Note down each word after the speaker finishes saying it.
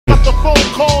the phone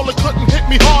call, it couldn't hit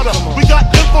me harder. We got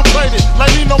infiltrated,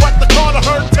 like Nino at the Carter.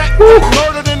 Heard tech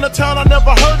murdered in the town I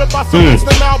never heard about. Some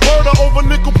instant Alberta over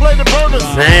nickel-plated burners.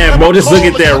 Man, bro, just look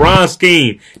at that rhyme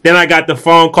scheme. Then I got the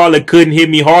phone call, it couldn't hit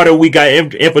me harder. We got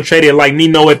infiltrated like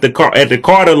Nino at the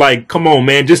Carter. Like, come on,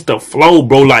 man, just the flow,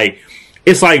 bro. Like,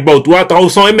 it's like, bro, throughout the whole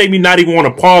song, it made me not even want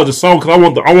to pause the song because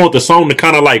I want the song to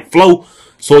kind of like flow.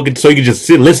 So you can just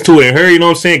sit, listen to it and hurry, you know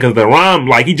what I'm saying? Because the rhyme,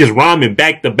 like, he just rhyming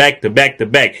back to back to back to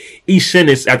back. Each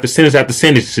sentence after sentence after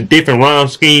sentence, it's a different rhyme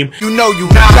scheme. You know you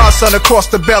Godson across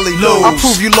the belly. I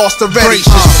prove you lost already. Brace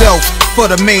yourself for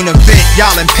the main event.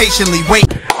 Y'all impatiently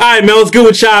wait. Alright, man, what's good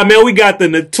with y'all, man? We got the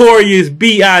Notorious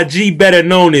B.I.G, better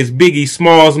known as Biggie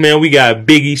Smalls, man. We got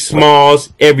Biggie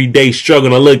Smalls, Everyday Struggle.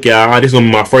 Now, look, y'all, this is going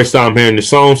to be my first time hearing the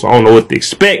song, so I don't know what to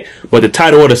expect. But the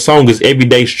title of the song is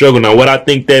Everyday Struggle. Now, what I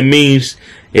think that means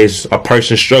is a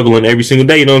person struggling every single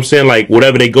day, you know what I'm saying? Like,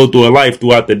 whatever they go through in life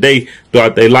throughout the day,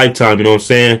 throughout their lifetime, you know what I'm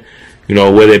saying? You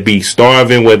know, whether it be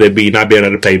starving, whether it be not being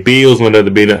able to pay bills, whether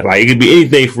it be, like, it could be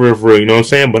anything for real, you know what I'm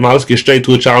saying? But now, let's get straight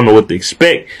to it, y'all. I don't know what to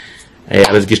expect. Hey,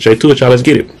 let's get straight to it, y'all. Let's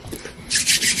get it.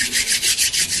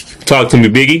 Talk to me,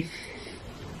 Biggie.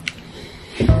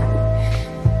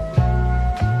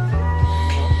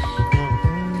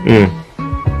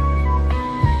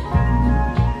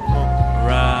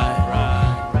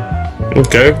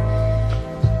 Okay.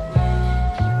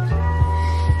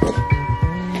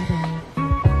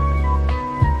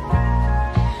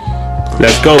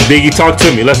 Let's go, Biggie. Talk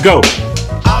to me. Let's go.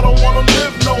 I don't want to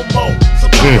live no more.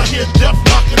 Sometimes I hear death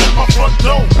knocking at my front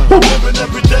door. Living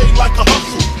every day like a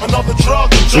hustle. Another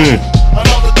drug and joke.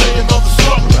 Another day, another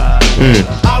struggle.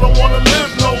 I don't want to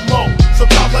live no more.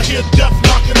 Sometimes I hear death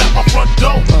knocking at my front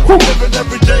door. Living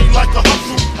every day like a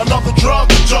hustle. Another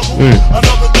drug and juggle.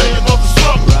 Another day, another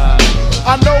struggle.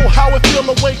 I know how it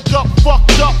feel to wake up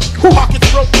fucked up.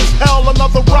 Pockets broke as hell,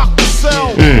 another rock to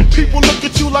sell. People look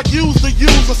at you like you's the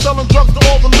user, selling drugs to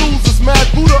all the losers, mad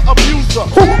Buddha abuser.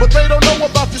 But they don't know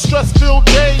about the stress-filled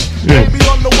day. Baby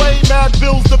on the way, mad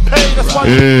bills to pay. That's why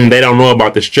they don't know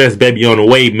about the stress, baby on the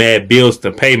way, mad bills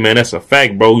to pay, man. That's a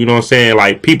fact, bro. You know what I'm saying?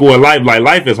 Like, people in life, like,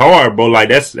 life is hard, bro. Like,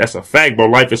 that's a fact, bro.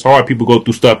 Life is hard. People go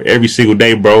through stuff every single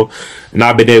day, bro. And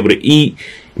I've been able to eat,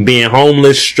 being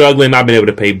homeless, struggling, not being able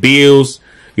to pay bills,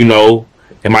 you know,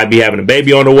 it might be having a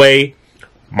baby on the way,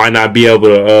 might not be able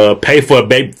to pay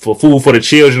for food for the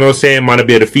children, you know what I'm saying, might not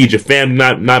be able to feed your family,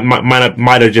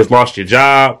 might have just lost your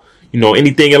job, you know,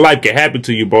 anything in life can happen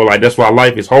to you, bro. Like, that's why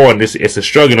life is hard, and it's a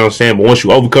struggle, you know what I'm saying, but once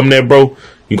you overcome that, bro,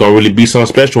 you're gonna really be something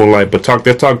special in life. But talk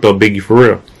that talk though, Biggie, for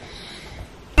real.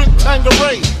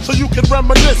 Tangeray, so you can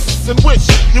reminisce and wish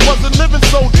you wasn't living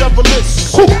so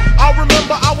devilish. I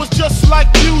remember I was just like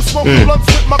you, smoking blunts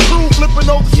with my crew, flipping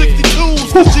over 62s.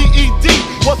 GED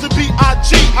wasn't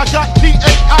B.I.G. I got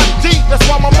P.A.I.D. That's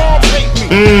why my mom hate me.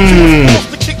 She was forced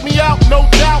to kick me out, no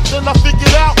doubt. Then I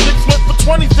figured out niggas went for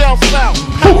 20 down south.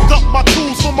 Packed up my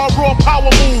tools for my raw power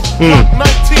moves. Block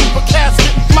 19 for casket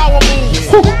and flower moves.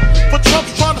 For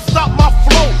Trump's trying to stop my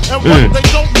flow, and what they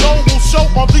don't know will show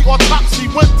on the autopsy.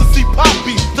 Went to see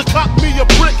Poppy to cop me a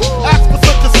brick. Asked for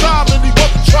such a sign and he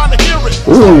wasn't trying to hear it.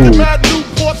 Smoking mad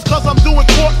Newports cause I'm doing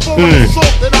court for an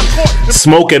assault that I caught.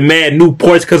 Smoking mad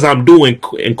Newports cause I'm doing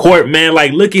in court, man.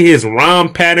 Like, look at his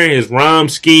rhyme pattern, his rhyme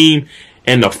scheme,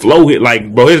 and the flow.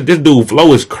 Like, bro, this dude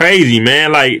flow is crazy,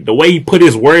 man. Like, the way he put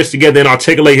his words together and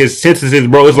articulate his sentences,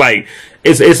 bro, it's like,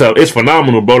 it's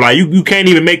phenomenal, bro. Like, you can't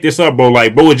even make this up, bro.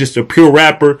 Like, bro is just a pure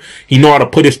rapper. He know how to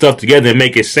put his stuff together and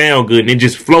make it sound good, and it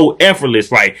just flow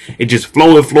effortless. Like, it just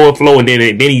flow, and then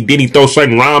he throw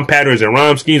certain rhyme patterns and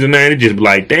rhyme schemes in there, and it just be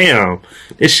like, damn,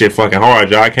 this shit fucking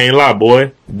hard, y'all. I can't lie,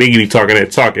 boy. Biggie be talking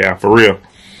that talk, y'all, for real.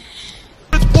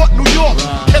 Port, New York.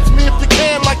 Catch me if you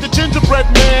can, like the gingerbread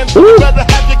man. You better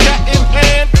have your cat in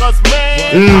hand, cause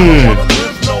man, I don't wanna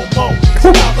live no more.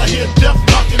 Sometimes I hear death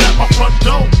knocking at my front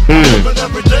door. Living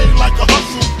every day like a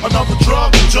hustle, another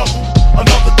drug and juggle,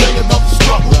 another day, another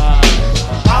struggle.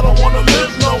 I don't wanna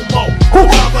live no more.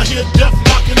 Sometimes I hear death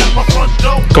knocking at my front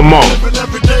door. Come on. Living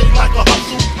every day like a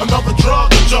hustle, another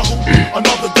drug and juggle,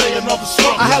 another day, another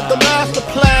struggle. I had the master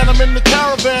plan. I'm in the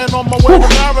caravan on my way to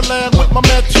Maryland with my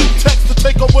man Two Tex to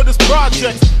take over this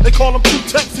project. They call him Two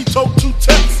Tex. He told Two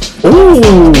Tex.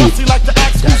 He like to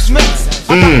ask who's next.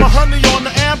 I got my honey on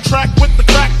the Amtrak with the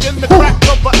crack in the crack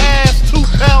of her ass. 2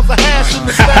 pounds of hash in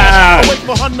the stash. I wait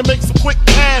for her to make some quick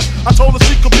cash. I told her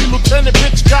she could be lieutenant,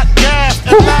 bitch got gas.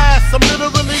 At last, I'm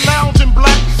literally lounging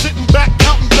black, sitting back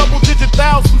counting double-digit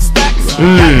thousand stacks.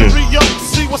 Had to re-up to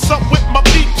see what's up with my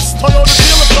peeps. Toyota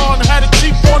dealer gone, had it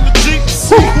cheap on the Jeep.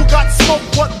 See who got smoked,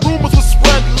 what rumors were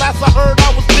spread. Last I heard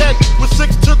I was dead with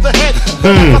 6 to the head.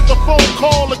 Then I got the phone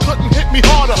call, it couldn't hit me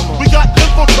harder. We got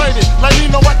infiltrated like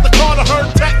Nino at the Carter.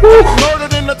 Heard tech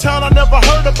murdered in the town I never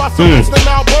heard about. So it's in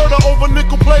Alberta over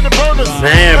nickel-plated burners.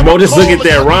 Man, bro, just look at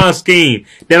that rhyme scheme.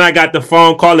 Then I got the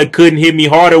phone call that couldn't hit me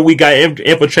harder. We got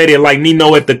infiltrated like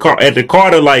Nino at the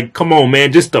Carter. Like, come on,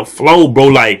 man, just the flow, bro.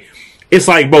 Like, it's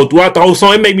like, bro, throughout the whole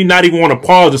song, it made me not even want to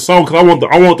pause the song because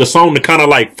I want the song to kind of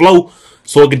like flow.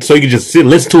 So you can just sit,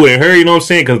 listen to it and hurry, you know what I'm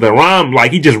saying? Because the rhyme,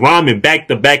 like, he just rhyming back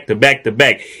to back to back to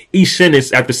back. Each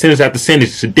sentence after sentence after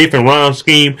sentence, it's a different rhyme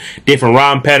scheme, different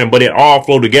rhyme pattern, but it all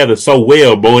flow together so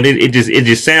well, bro. And it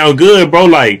just sounds good, bro.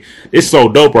 Like, it's so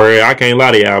dope right here. I can't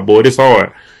lie to y'all, boy. It's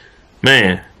hard.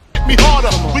 Man. Me harder.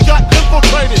 We got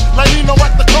infiltrated like Nino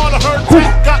at the Carter. Heard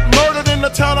tech got murdered in the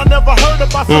town I never heard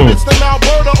about. So it's in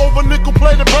Alberta over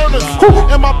nickel-plated burners.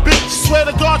 And my bitch, swear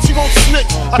to God, she won't snitch.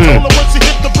 I told her when she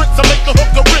hit the bricks, I make the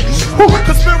hooker rich.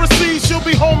 Conspiracy, she'll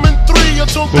be home in 3.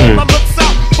 Until then, I looks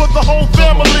out for the whole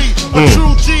family. A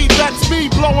true G, that's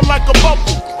me, blowing like a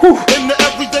bubble in the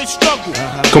everyday struggle.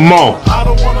 Come on. I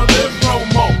don't wanna live no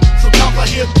more. Sometimes I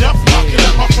hear death knocking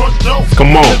at my front door.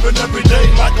 Come on. Living every day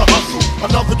like a hustle.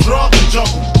 Another drug and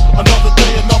jungle. Another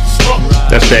day, another struggle.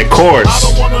 That's that chorus. I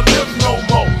don't wanna live no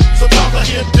more. Sometimes I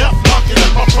hear death knocking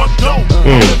at my front door.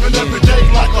 Living every day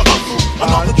like a hustle.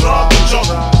 Another drug and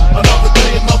jungle. Another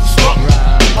day, another struggle.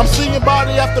 I'm seeing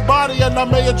body after body, and I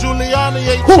Mayor Giuliani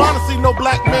ain't trying to see no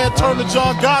black man turn to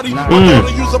John Gotti. My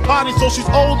daughter use a potty, so she's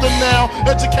older now.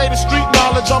 Educated street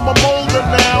knowledge, I'm a molder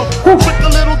now. Trick a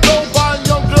little dough, buying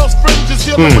young girls' fringes,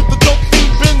 dealing with the dope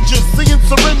fiend binges, seeing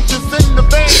syringes in the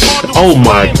van. Oh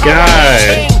my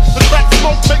God. The crack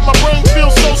smoke make my brain feel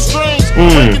so strange.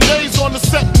 Breaking days on the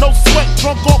set, no sweat,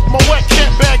 drunk off my wet.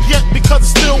 Can't bag yet because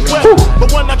it's still wet. But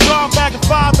when I drive back at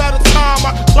 5 at a time,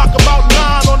 I can clock about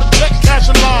 9 on the check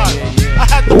cashing line. I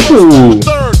had the first and the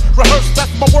third, rehearse,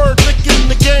 that's my word. Thinking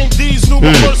the game, D's knew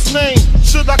my first name.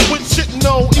 Should I quit shit?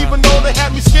 No, even though they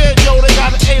had me scared, yo, they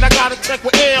got an 8, I got a check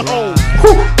with air holes.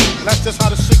 That's just how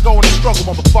the shit go in the struggle,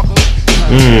 motherfucker.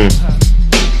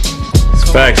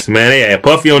 Facts, man. They had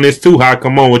Puffy on this too. How?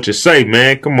 Come on, what you say,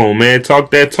 man? Come on, man.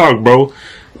 Talk that talk, bro.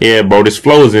 Yeah, bro. This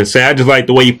flow is insane. I just like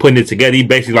the way he putting it together. He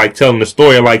basically like telling the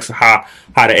story of like how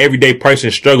the everyday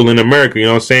person struggle in America. You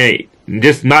know what I'm saying?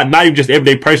 Just not even just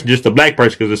everyday person, just a black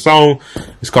person. Because the song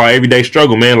is called Everyday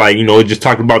Struggle, man. Like, you know, it just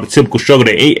talking about the typical struggle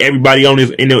that everybody on this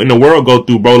in the world go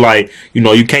through, bro. Like, you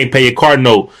know, you can't pay your car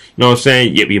note. You know what I'm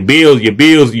saying? Your bills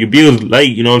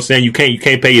late. You know what I'm saying? You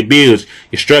can't pay your bills.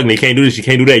 You're struggling. You can't do this. You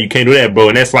can't do that. You can't do that, bro.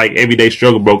 And that's like everyday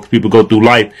struggle, bro. Because people go through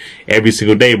life every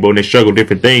single day, bro. And they struggle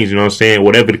different things. You know what I'm saying?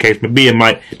 Whatever the case may be,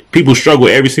 people struggle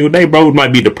every single day, bro. It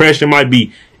might be depression.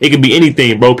 It could be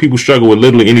anything, bro. People struggle with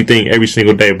literally anything every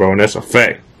single day, bro. And that's a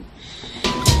fact.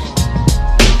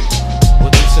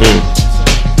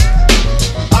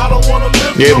 I don't wanna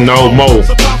live no more.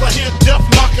 Sometimes I hear death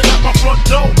knocking at my front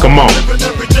door. Come on. Living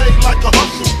every day like a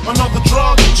hustle. Another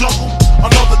drug and jungle.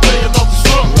 Another day, another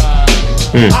struggle.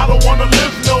 I don't wanna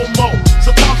live no more.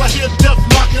 Sometimes I hear death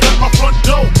knocking at my front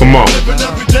door. Come on. Living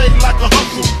every day like a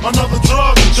hustle. Another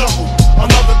drug and jungle.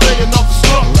 Another day, another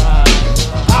struggle.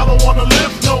 I don't wanna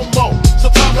live no more.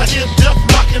 Sometimes I hear death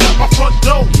knocking at my front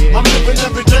door. I'm living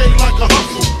every day like a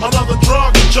hustle. Another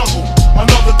drug and jungle.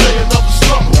 Another day, another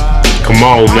struggle. Come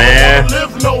on, man.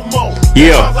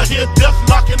 Yeah.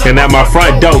 And at my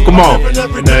front door, come on.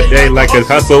 Another day like a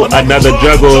hustle, another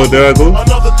juggle.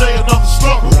 Another day, another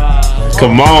struggle.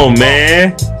 Come on,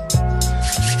 man.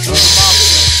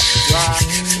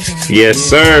 Yes,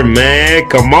 sir, man.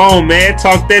 Come on, man.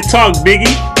 Talk that talk, Biggie.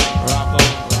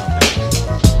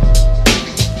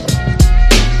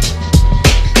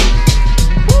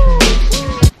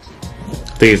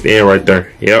 I think it's the end right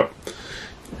there. Yep.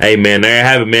 Hey, man, there you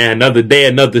have it, man. Another day,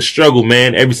 another struggle,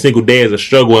 man. Every single day is a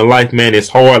struggle in life, man. It's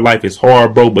hard. Life is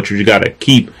hard, bro. But you just gotta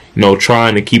keep,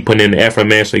 trying to keep putting in the effort,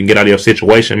 man, so you can get out of your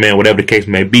situation, man. Whatever the case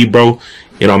may be, bro.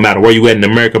 It don't matter where you at in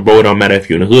America, bro. It don't matter if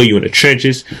you're in the hood, you in the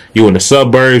trenches, you in the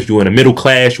suburbs, you in the middle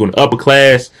class, you in the upper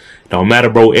class. Don't matter,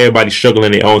 bro. Everybody's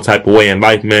struggling their own type of way in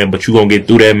life, man. But you gonna get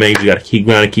through that, man. You gotta keep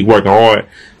grinding, keep working hard.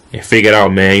 And figure it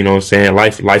out, man. You know what I'm saying?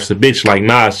 Life's a bitch, like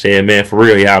Nas said, man. For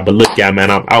real, y'all. But look, y'all, man.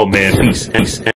 I'm out, man. Peace.